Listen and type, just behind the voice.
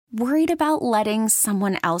Worried about letting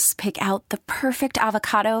someone else pick out the perfect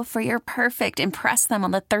avocado for your perfect impress them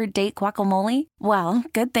on the third date guacamole? Well,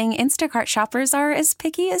 good thing Instacart shoppers are as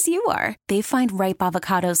picky as you are. They find ripe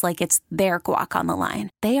avocados like it's their guac on the line.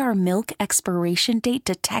 They are milk expiration date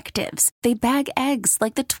detectives. They bag eggs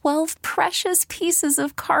like the 12 precious pieces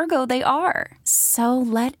of cargo they are. So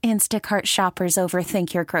let Instacart shoppers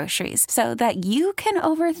overthink your groceries so that you can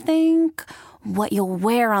overthink what you'll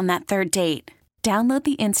wear on that third date. Download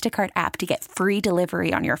the Instacart app to get free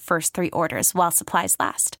delivery on your first 3 orders while supplies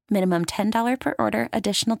last. Minimum $10 per order.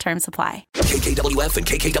 Additional terms apply. KKWF and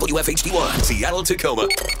KKWF HD1, Seattle, Tacoma.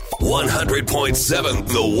 100.7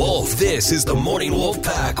 The Wolf. This is the Morning Wolf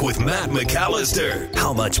Pack with Matt McAllister.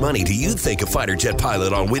 How much money do you think a fighter jet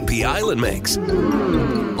pilot on Whidbey Island makes?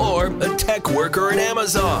 Or a tech worker at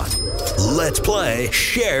Amazon? Let's play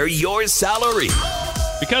Share Your Salary.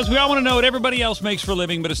 Because we all want to know what everybody else makes for a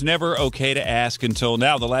living, but it's never okay to ask until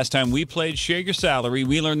now. The last time we played Share Your Salary,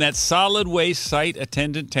 we learned that solid waste site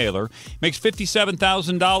attendant Taylor makes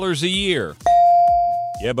 $57,000 a year.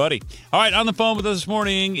 Yeah, buddy. All right, on the phone with us this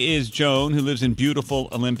morning is Joan, who lives in beautiful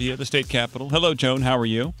Olympia, the state capital. Hello, Joan. How are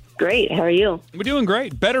you? Great. How are you? We're doing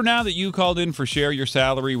great. Better now that you called in for Share Your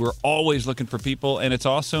Salary. We're always looking for people, and it's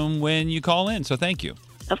awesome when you call in, so thank you.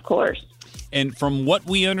 Of course. And from what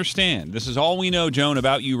we understand, this is all we know, Joan,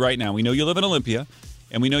 about you right now. We know you live in Olympia,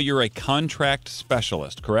 and we know you're a contract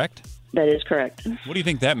specialist, correct? That is correct. What do you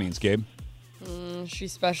think that means, Gabe? She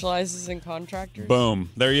specializes in contractors. Boom.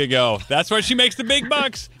 There you go. That's where she makes the big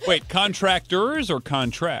bucks. Wait, contractors or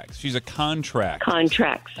contracts? She's a contract.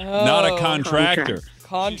 Contracts. Not a contractor.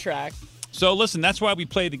 Contract. So listen, that's why we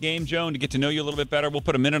play the game, Joan, to get to know you a little bit better. We'll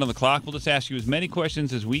put a minute on the clock. We'll just ask you as many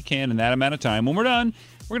questions as we can in that amount of time. When we're done,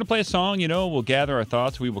 we're going to play a song. We'll gather our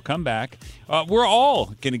thoughts. We will come back. We're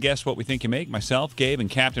all going to guess what we think you make, myself, Gabe, and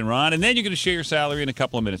Captain Ron. And then you're going to share your salary in a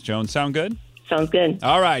couple of minutes, Joan. Sound good? Sounds good.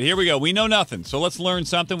 All right, here we go. We know nothing, so let's learn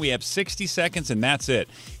something. We have 60 seconds, and that's it.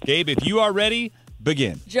 Gabe, if you are ready,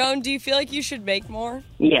 begin. Joan, do you feel like you should make more?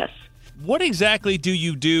 Yes. What exactly do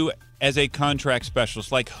you do as a contract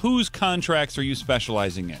specialist? Like, whose contracts are you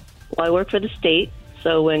specializing in? Well, I work for the state,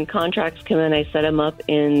 so when contracts come in, I set them up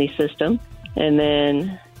in the system. And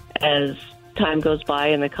then as time goes by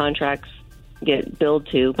and the contracts get billed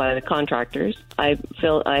to by the contractors, I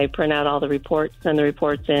print out all the reports, send the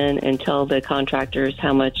reports in, and tell the contractors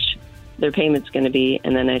how much their payment's going to be,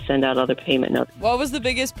 and then I send out other payment notes. What was the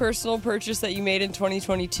biggest personal purchase that you made in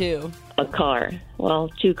 2022? A car. Well,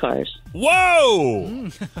 2 cars. Whoa!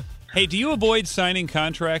 Hey, do you avoid signing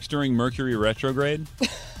contracts during Mercury retrograde?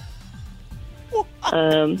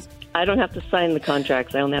 I don't have to sign the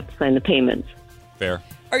contracts. I only have to sign the payments. Fair.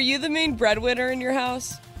 Are you the main breadwinner in your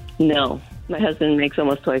house? No. My husband makes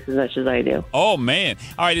almost twice as much as I do. Oh, man.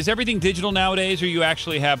 All right, is everything digital nowadays, or you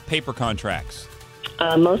actually have paper contracts?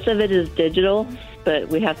 Most of it is digital, but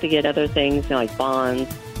we have to get other things like bonds,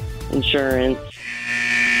 insurance.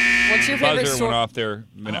 What's your favorite Buzzer store? went off there.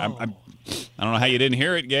 I don't know how you didn't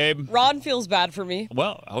hear it, Gabe. Ron feels bad for me.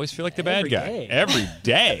 Well, I always feel like the bad guy. day. Every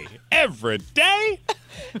day. Every day.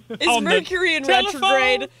 Is Mercury in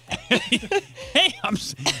retrograde? Hey,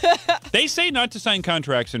 they say not to sign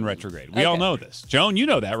contracts in retrograde. We all know this. Joan, you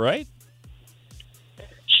know that, right?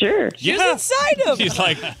 Sure. She doesn't sign them. She's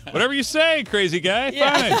like, whatever you say, crazy guy.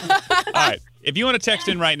 Fine. All right. If you want to text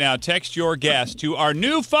in right now, text your guess to our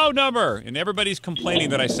new phone number. And everybody's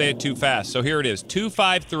complaining that I say it too fast. So here it is,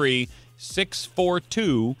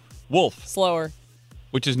 253-642-WOLF. Slower.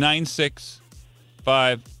 Which is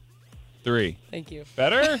 9653. Thank you.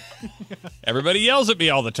 Better? Everybody yells at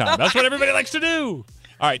me all the time. That's what everybody likes to do.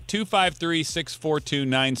 All right,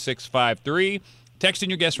 253-642-9653. Text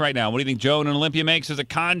in your guess right now. What do you think Joan in Olympia makes as a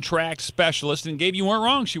contract specialist? And Gabe, you weren't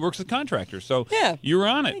wrong. She works with contractors. So yeah, you were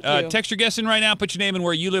on it. Thank you. Text your guess in right now. Put your name and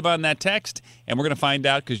where you live on that text. And we're going to find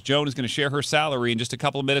out because Joan is going to share her salary in just a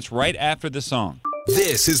couple of minutes right after the song.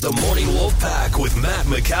 This is the Morning Wolf Pack with Matt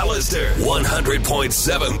McAllister.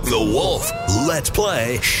 100.7 The Wolf. Let's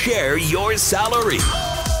play Share Your Salary.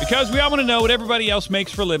 Because we all want to know what everybody else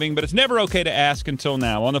makes for a living, but it's never okay to ask until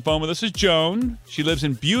now. On the phone with us is Joan. She lives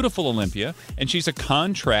in beautiful Olympia, and she's a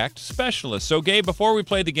contract specialist. So, Gabe, before we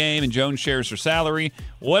play the game and Joan shares her salary,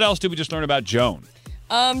 what else did we just learn about Joan?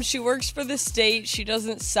 She works for the state. She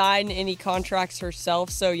doesn't sign any contracts herself,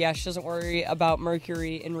 so yeah, she doesn't worry about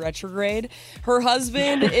Mercury in retrograde. Her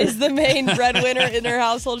husband is the main breadwinner in her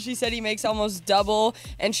household. She said he makes almost double,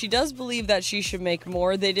 and she does believe that she should make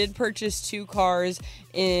more. They did purchase 2 cars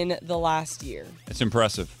in the last year. That's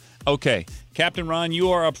impressive. Okay, Captain Ron,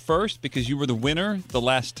 you are up first because you were the winner the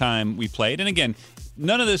last time we played. And again,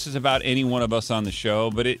 none of this is about any one of us on the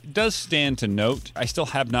show, but it does stand to note I still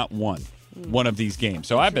have not won one of these games.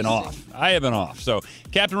 So I've been off. I have been off. So,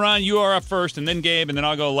 Captain Ron, you are up first, and then Gabe, and then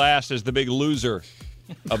I'll go last as the big loser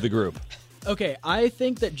of the group. Okay, I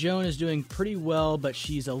think that Joan is doing pretty well, but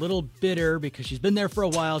she's a little bitter because she's been there for a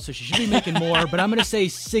while, so she should be making more. But I'm going to say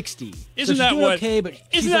 60. Isn't so that what? Okay, but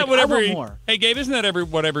isn't that what I want every? more. Hey, Gabe, isn't that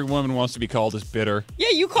what every woman wants to be called is bitter? Yeah,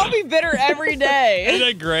 you call me bitter every day. Isn't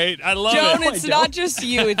that great? I love Joan, it. it's not just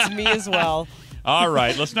you, it's me as well. All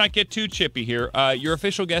right, let's not get too chippy here. Your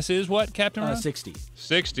official guess is what, Captain Ron? 60.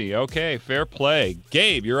 60. Okay, fair play.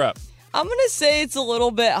 Gabe, you're up. I'm going to say it's a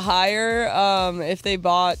little bit higher if they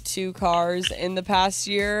bought 2 cars in the past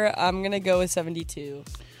year. I'm going to go with 72.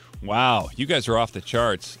 Wow, you guys are off the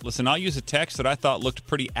charts. Listen, I'll use a text that I thought looked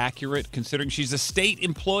pretty accurate considering she's a state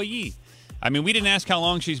employee. I mean, we didn't ask how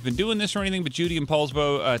long she's been doing this or anything, but Judy and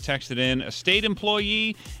Paulsbo texted in, a state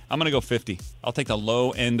employee, I'm going to go 50. I'll take the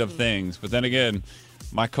low end of things. But then again,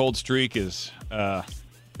 my cold streak is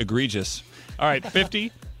egregious. All right,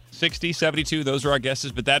 50. 60, 72, those are our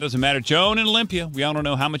guesses, but that doesn't matter. Joan and Olympia, we all don't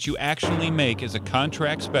know how much you actually make as a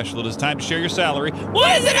contract special. It is time to share your salary.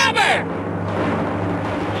 What is the number?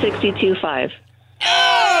 62.5.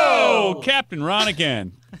 Oh, Captain Ron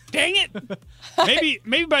again. Dang it.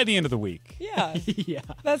 Maybe by the end of the week. Yeah. Yeah.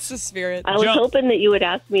 That's the spirit. I was Jump. hoping that you would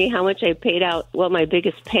ask me how much I paid out, what my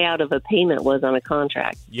biggest payout of a payment was on a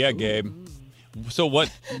contract. Yeah, Gabe. So what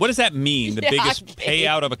does that mean, the Yeah, biggest Gabe.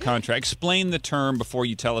 payout of a contract? Explain the term before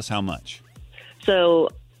you tell us how much. So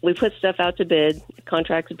we put stuff out to bid,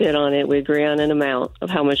 contracts bid on it, we agree on an amount of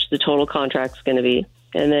how much the total contract's going to be.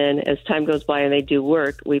 And then as time goes by and they do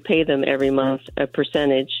work, we pay them every month a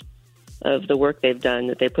percentage of the work they've done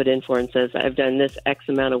that they put in for and says, I've done this X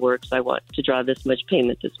amount of work, so I want to draw this much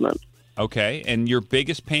payment this month. Okay, and your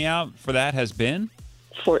biggest payout for that has been?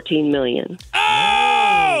 $14 million.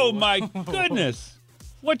 Oh, my goodness.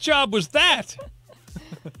 What job was that?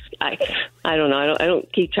 I don't know. I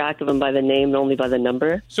don't keep track of them by the name, only by the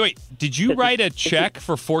number. So wait, did you write a check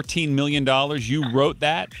for $14 million? You wrote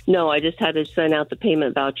that? No, I just had to send out the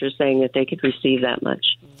payment voucher saying that they could receive that much.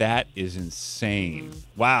 That is insane.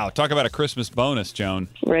 Wow, talk about a Christmas bonus, Joan.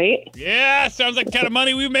 Right? Yeah, sounds like the kind of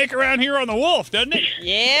money we make around here on the Wolf, doesn't it?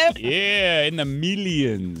 Yep. Yeah, in the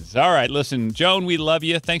millions. All right, listen, Joan, we love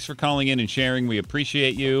you. Thanks for calling in and sharing. We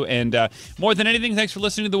appreciate you. And more than anything, thanks for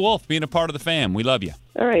listening to The Wolf, being a part of the fam. We love you.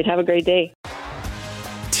 All right. Have a great day.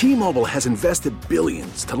 T-Mobile has invested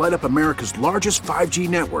billions to light up America's largest 5G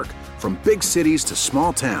network, from big cities to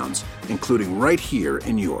small towns, including right here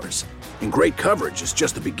in yours. And great coverage is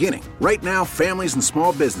just the beginning. Right now, families and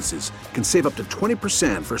small businesses can save up to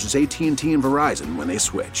 20% versus AT&T and Verizon when they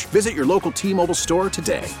switch. Visit your local T-Mobile store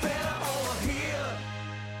today.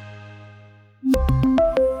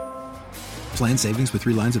 Plan savings with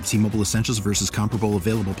 3 lines of T-Mobile Essentials versus comparable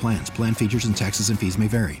available plans. Plan features and taxes and fees may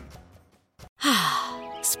vary.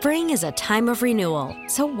 Spring is a time of renewal,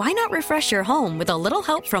 so why not refresh your home with a little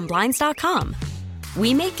help from Blinds.com?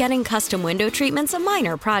 We make getting custom window treatments a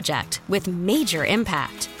minor project with major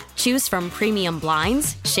impact. Choose from premium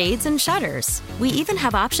blinds, shades, and shutters. We even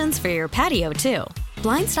have options for your patio, too.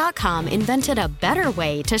 Blinds.com invented a better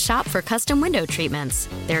way to shop for custom window treatments.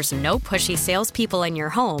 There's no pushy salespeople in your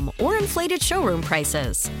home or inflated showroom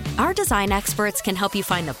prices. Our design experts can help you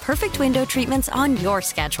find the perfect window treatments on your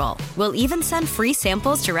schedule. We'll even send free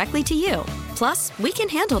samples directly to you. Plus, we can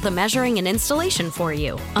handle the measuring and installation for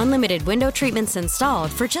you. Unlimited window treatments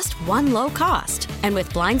installed for just one low cost. And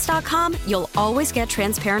with Blinds.com, you'll always get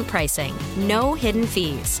transparent pricing. No hidden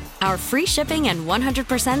fees. Our free shipping and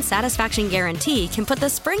 100% satisfaction guarantee can put the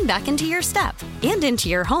spring back into your step and into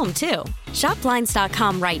your home, too. Shop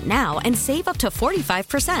Blinds.com right now and save up to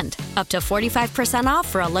 45%. Up to 45% off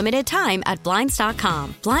for a limited time at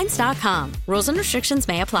Blinds.com. Blinds.com. Rules and restrictions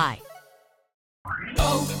may apply.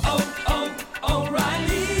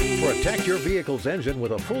 Protect your vehicle's engine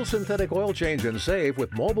with a full synthetic oil change and save with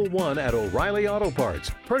Mobil 1 at O'Reilly Auto Parts.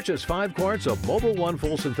 Purchase 5 quarts of Mobil 1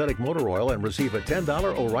 full synthetic motor oil and receive a $10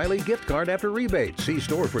 O'Reilly gift card after rebate. See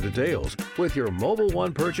store for details. With your Mobil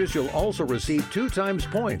 1 purchase, you'll also receive 2 times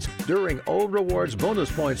points during Old Rewards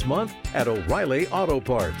Bonus Points Month at O'Reilly Auto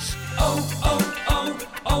Parts.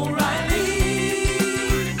 O'Reilly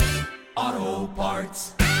Auto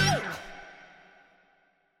Parts.